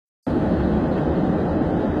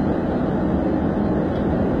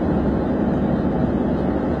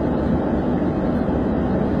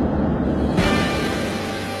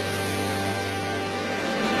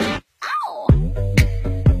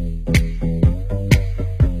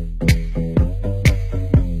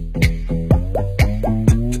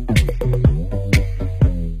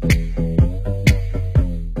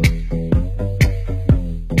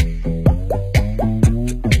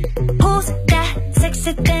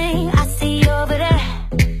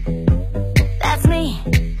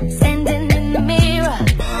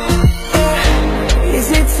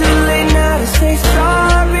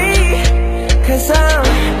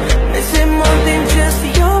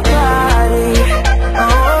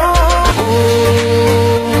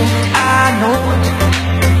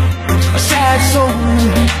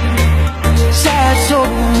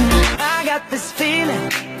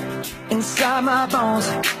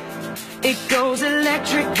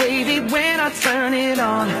baby, when I turn it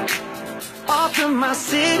on. Off from my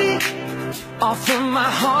city, off from my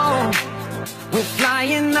home. We're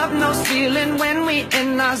flying up, no ceiling when we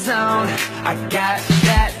in our zone. I got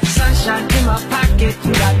that sunshine in my pocket,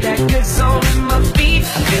 got that good soul in my feet. I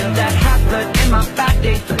feel that hot blood in my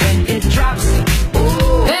body when it drops.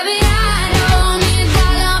 Ooh. Baby, I don't need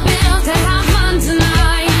dollar bills to have fun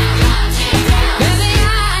tonight. Baby, I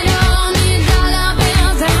don't need dollar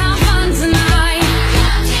bills to have fun tonight.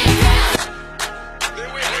 They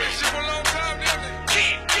wait for this shit for a long time, didn't they?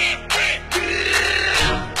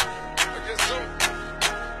 I guess so.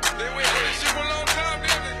 They wait for this shit for a long time,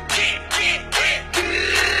 didn't they?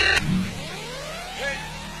 Hey,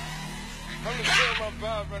 I'm just feeling my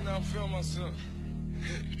vibe right now. I'm feeling myself.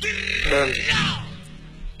 Panda.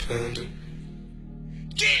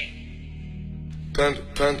 Panda, panda,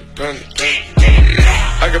 panda, panda.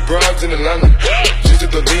 I got broads in Atlanta. Just to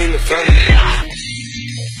the lean, the family.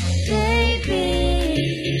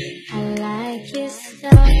 Baby, I like your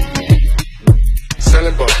stuff.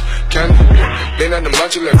 Selling ball, candy. They not the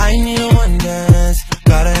macho like. I need a one dance,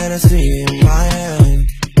 got a Hennessy in my hand.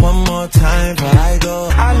 One more time before I go.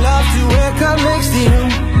 I love to wake up next to you,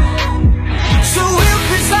 so we'll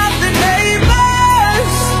piss off the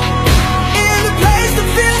neighbors in the place that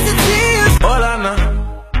feels the tears. All I know.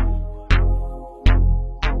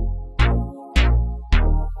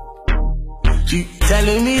 Keep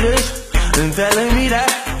telling me this and telling me that.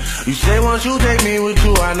 You say once you take me with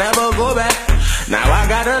you, I never go back. Now I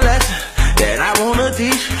got a lesson that I wanna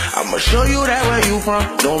teach. I'ma show you that where you from,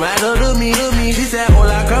 no matter to me. She said,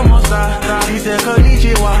 hola, como esta? She said,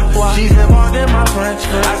 konnichiwa. She said, pardon my French.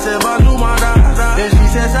 I said, bonjour, mada. Then she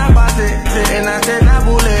said, sabate. And I said,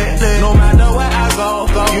 nabule. No matter where I go,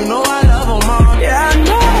 you know I love them all. Yeah, I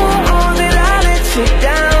know that I let you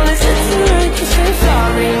down. It's a tonight to say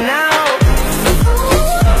sorry now.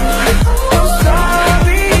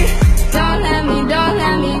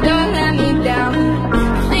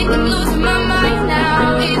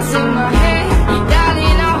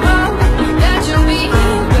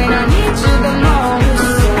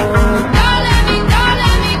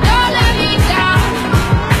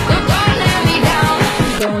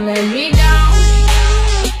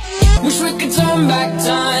 Back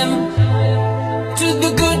time to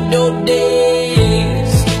the good old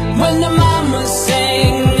days when the mama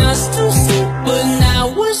sang us to sleep, but now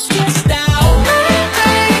we're stressed out.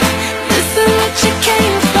 This is what you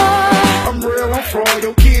came for. I'm real, I'm fraud.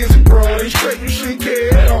 Your kids and bro, they straight, you shouldn't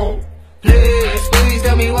care at all. Please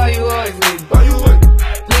tell me why you always leave. Why you wait?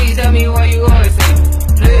 Please tell me why you always leave.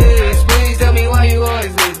 Please tell me why you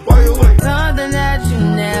always leave. Why you wait? Something that you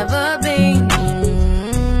never been.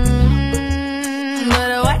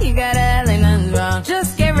 But why you gotta act like nothing's wrong?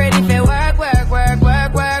 Just get ready for work, work, work,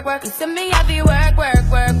 work, work, work. You see me happy, work, work,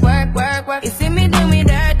 work, work, work, work. You see me do me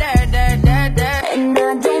dirt, dirt, dirt, dirt, dirt. And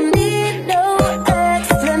I don't need no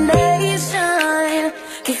explanation,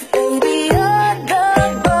 'cause baby, you're the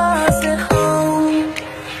boss at home.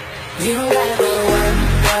 You don't gotta go to work,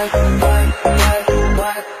 work, work, work,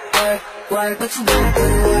 work, work, work, but you gotta go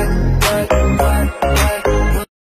to work, work, work, work.